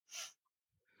places.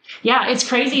 Yeah, it's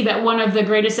crazy that one of the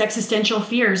greatest existential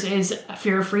fears is a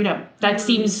fear of freedom. That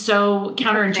seems so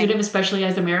counterintuitive, especially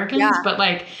as Americans, but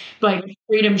like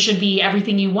freedom should be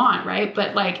everything you want, right?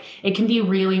 But like it can be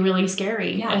really, really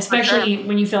scary, especially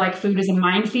when you feel like food is a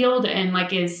minefield and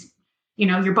like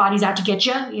your body's out to get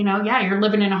you, you're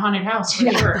living in a haunted house.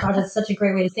 For sure. God, that's such a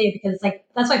great way to say it, because like,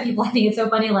 that's why people, I think it's so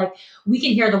funny. Like we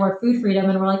can hear the word food freedom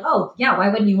and we're like, oh yeah, why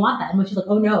wouldn't you want that? And which is like,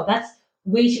 oh no, that's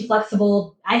way too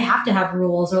flexible. I have to have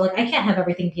rules, or like I can't have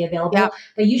everything be available. Yep.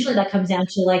 But usually that comes down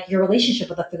to like your relationship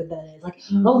with the food. That is like,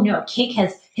 oh no, cake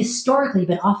has historically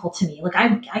been awful to me. Like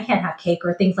I can't have cake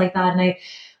or things like that. And I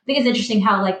think it's interesting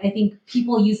how like I think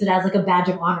people use it as like a badge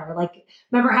of honor. Like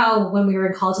remember how when we were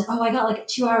in college, like, oh, I got like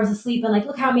 2 hours of sleep and like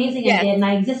look how amazing I did, and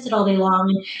I existed all day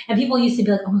long. And people used to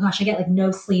be like, oh my gosh, I get like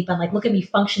no sleep and like look at me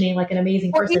functioning like an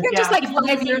amazing person. Or even just like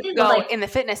 5 years ago in the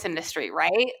fitness industry,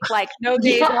 right? Like no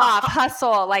days off,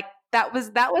 hustle, like. That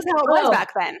was how it was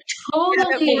back then.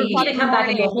 Totally. You need to come back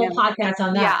and do a whole podcast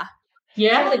on that.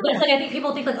 Yeah. But it's like, I think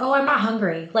people think like, oh, I'm not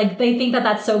hungry. Like they think that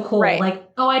that's so cool. Right. Like,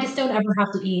 oh, I just don't ever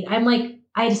have to eat. I'm like,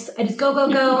 I just go.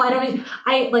 I don't even,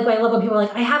 I love when people are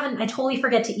like, I totally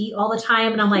forget to eat all the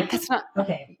time. And I'm like,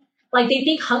 okay. Like they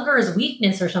think hunger is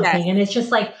weakness or something. Yes. And it's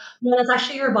just like, no, that's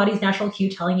actually your body's natural cue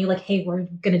telling you like, hey, we're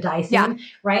going to die soon. Yeah.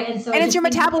 Right. And so it's your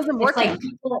metabolism working,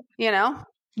 Yeah.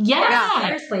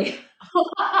 Seriously.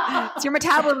 It's your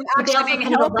metabolism actually being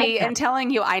healthy and telling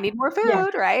you, I need more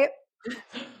food, right?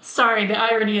 Sorry, the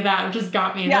irony of that just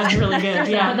got me. That's really good.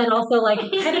 Yeah. But then also like,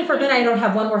 heaven forbid I don't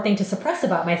have one more thing to suppress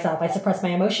about myself. I suppress my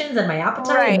emotions and my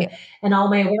appetite and all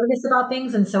my awareness about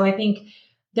things. And so I think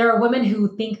there are women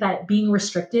who think that being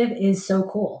restrictive is so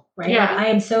cool, right? Yeah. Like, I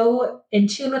am so in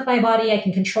tune with my body. I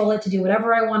can control it to do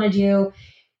whatever I want to do.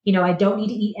 I don't need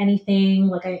to eat anything.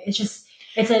 Like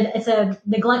it's a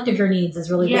neglect of your needs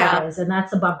is really what it is. And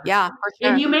that's a bummer. Yeah, for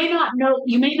sure. And you may not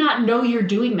know you're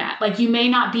doing that. Like you may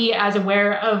not be as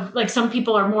aware of, like some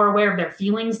people are more aware of their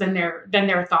feelings than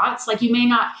their thoughts. Like you may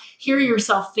not hear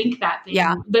yourself think that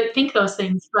thing, think those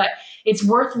things, but it's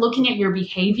worth looking at your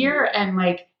behavior and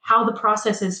like how the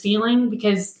process is feeling,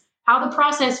 because how the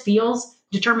process feels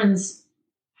determines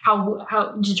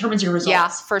how determines your results. Yeah,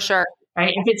 for sure.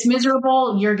 Right. If it's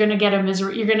miserable, you're going to get a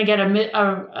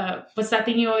what's that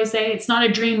thing you always say? It's not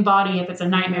a dream body if it's a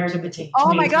nightmare to maintain.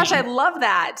 Oh my gosh, I love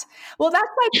that. Well, that's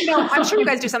like, I'm sure you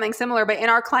guys do something similar, but in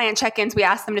our client check-ins, we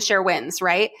ask them to share wins,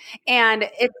 right? And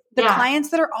it's the clients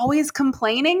that are always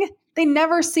complaining, they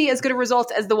never see as good a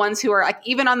results as the ones who are like,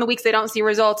 even on the weeks they don't see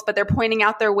results, but they're pointing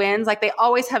out their wins. Like they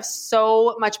always have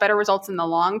so much better results in the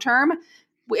long term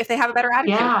if they have a better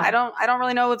attitude. I don't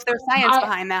really know if there's science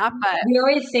behind that, but we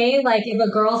always say like if a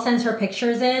girl sends her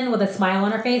pictures in with a smile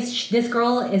on her face, this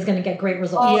girl is going to get great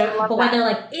results. But when they're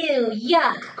like, ew,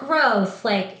 yuck, gross,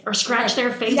 like or scratch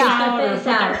their face out, or put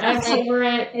their X over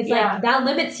it, it's like that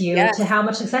limits you to how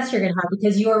much success you're going to have,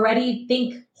 because you already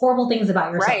think horrible things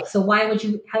about yourself. Right. So why would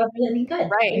you have anything good?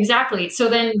 Right. Exactly. So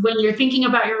then when you're thinking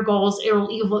about your goals, it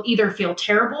will either feel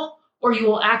terrible or you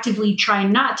will actively try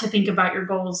not to think about your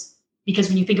goals, because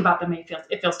when you think about them,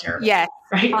 it feels terrible. Yeah.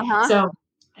 Right. Uh-huh. So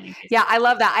yeah, I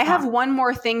love that. I have one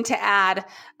more thing to add.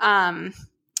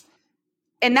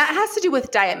 And that has to do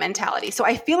with diet mentality. So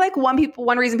I feel like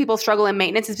one reason people struggle in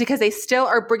maintenance is because they still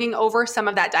are bringing over some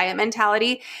of that diet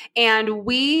mentality. And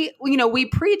we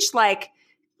preach like,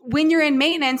 when you're in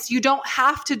maintenance, you don't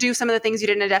have to do some of the things you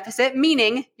did in a deficit,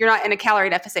 meaning you're not in a calorie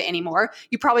deficit anymore.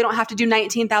 You probably don't have to do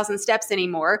 19,000 steps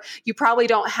anymore. You probably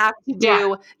don't have to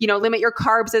do, limit your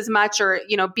carbs as much or,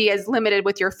 be as limited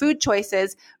with your food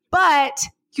choices. But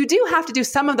you do have to do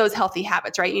some of those healthy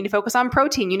habits, right? You need to focus on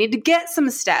protein. You need to get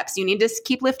some steps. You need to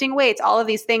keep lifting weights, all of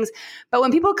these things. But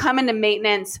when people come into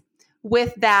maintenance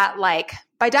with that, like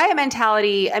by diet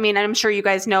mentality, I mean, I'm sure you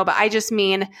guys know, but I just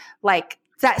mean like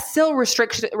that still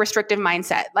restrictive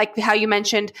mindset, like how you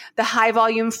mentioned the high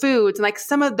volume foods and like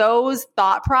some of those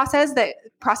thought processes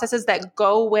that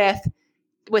go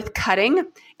with cutting,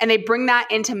 and they bring that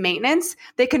into maintenance,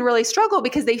 they can really struggle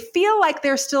because they feel like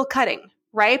they're still cutting,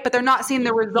 right? But they're not seeing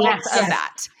the results of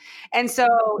that. And so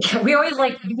we always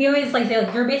like you're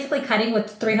basically cutting with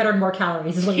 300 more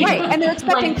calories is what you're doing. And they're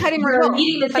expecting cutting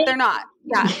results, but they're not.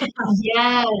 Yeah.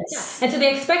 Yes. And so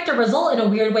they expect a result in a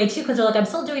weird way too, because they're like, I'm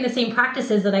still doing the same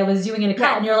practices that I was doing in a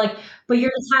cut. And you're like, but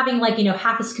you're just having like,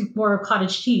 half a scoop more of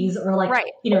cottage cheese or like, or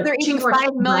they're eating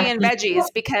 5 million veggies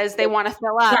because they want to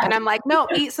fill up. And I'm like, no,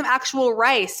 eat some actual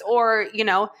rice or,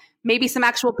 maybe some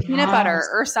actual peanut butter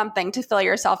or something to fill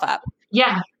yourself up.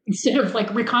 Yeah. Instead of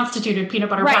like reconstituted peanut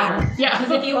butter powder. Yeah.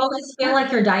 Because if you always feel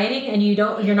like you're dieting and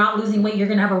you're not losing weight, you're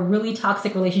going to have a really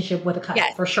toxic relationship with a cut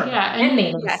for sure. Yeah. And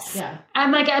maintenance. Yes. Yeah.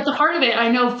 And like at the heart of it, I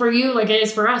know for you, like it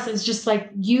is for us, it's just like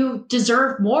you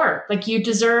deserve more. Like you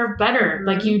deserve better. Mm-hmm.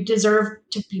 Like you deserve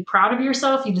to be proud of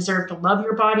yourself. You deserve to love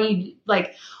your body.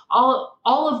 Like all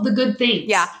of the good things.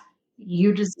 Yeah.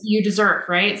 You deserve,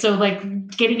 right? So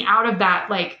like getting out of that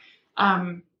like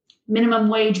minimum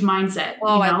wage mindset.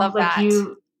 Oh, I love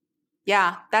that.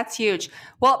 Yeah, that's huge.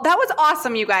 Well, that was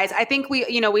awesome, you guys. I think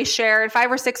we shared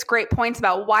 5 or 6 great points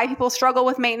about why people struggle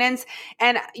with maintenance.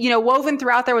 And, woven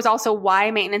throughout there was also why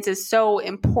maintenance is so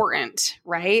important,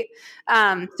 right?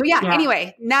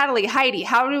 Anyway, Natalie, Heidi,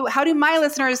 how do my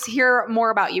listeners hear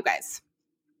more about you guys?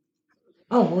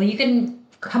 Oh, well, you can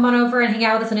come on over and hang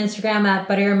out with us on Instagram at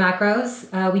Butter Your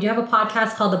Macros. We do have a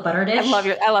podcast called The Butter Dish.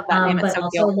 I love that name. It's so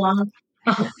cute.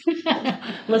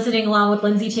 Listening along with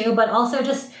Lindsey too, but also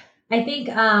just, I think,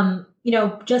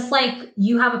 just like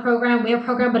you have a program, we have a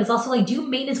program, but it's also like do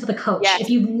maintenance with a coach. Yes.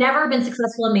 If you've never been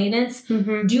successful in maintenance,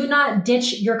 do not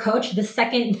ditch your coach the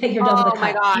second that you're done with a coach. Oh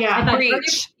my God. Yeah.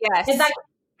 Preach. Yes. In fact,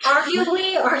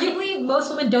 arguably, most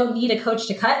women don't need a coach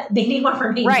to cut. They need one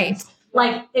for maintenance. Right.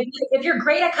 Like if you're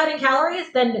great at cutting calories,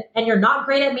 and you're not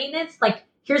great at maintenance, like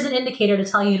here's an indicator to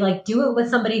tell you, like, do it with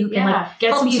somebody who can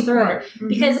help you through it. Mm-hmm.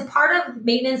 Because part of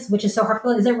maintenance, which is so hard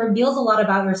is it reveals a lot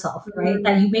about yourself, right? Mm-hmm.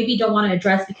 That you maybe don't want to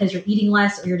address because you're eating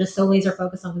less or you're just so laser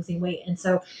focused on losing weight. And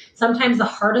so sometimes the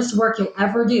hardest work you'll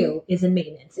ever do is in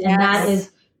maintenance. And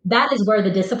that is where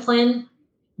the discipline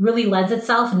really lends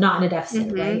itself, not in a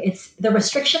deficit, right? It's the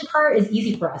restriction part is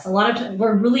easy for us. A lot of times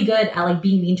we're really good at like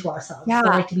being mean to ourselves. Yeah. So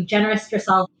like to be generous to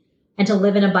yourself and to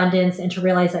live in abundance and to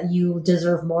realize that you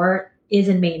deserve more is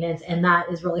in maintenance, and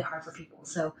that is really hard for people.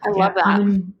 So I love that. Come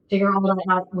and figure all that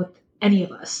out with any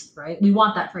of us, right? We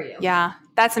want that for you. Yeah,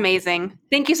 that's amazing.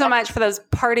 Thank you so much for those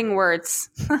parting words.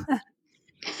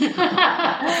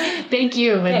 Thank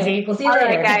you, Lindsey. Okay, we'll see you later.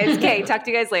 All right, guys. Okay, talk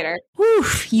to you guys later. Whew,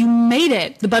 you made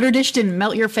it. The butter dish didn't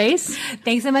melt your face.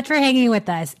 Thanks so much for hanging with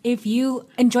us. If you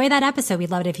enjoyed that episode,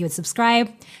 we'd love it if you would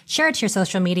subscribe, share it to your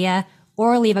social media,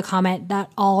 or leave a comment. That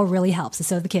all really helps,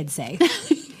 so the kids say.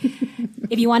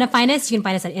 If you want to find us, you can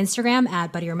find us at Instagram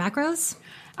at Butter Your Macros.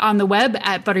 On the web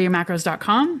at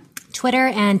butteryourmacros.com. Twitter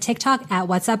and TikTok at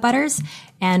What's Up Butters.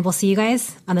 And we'll see you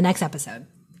guys on the next episode.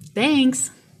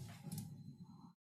 Thanks.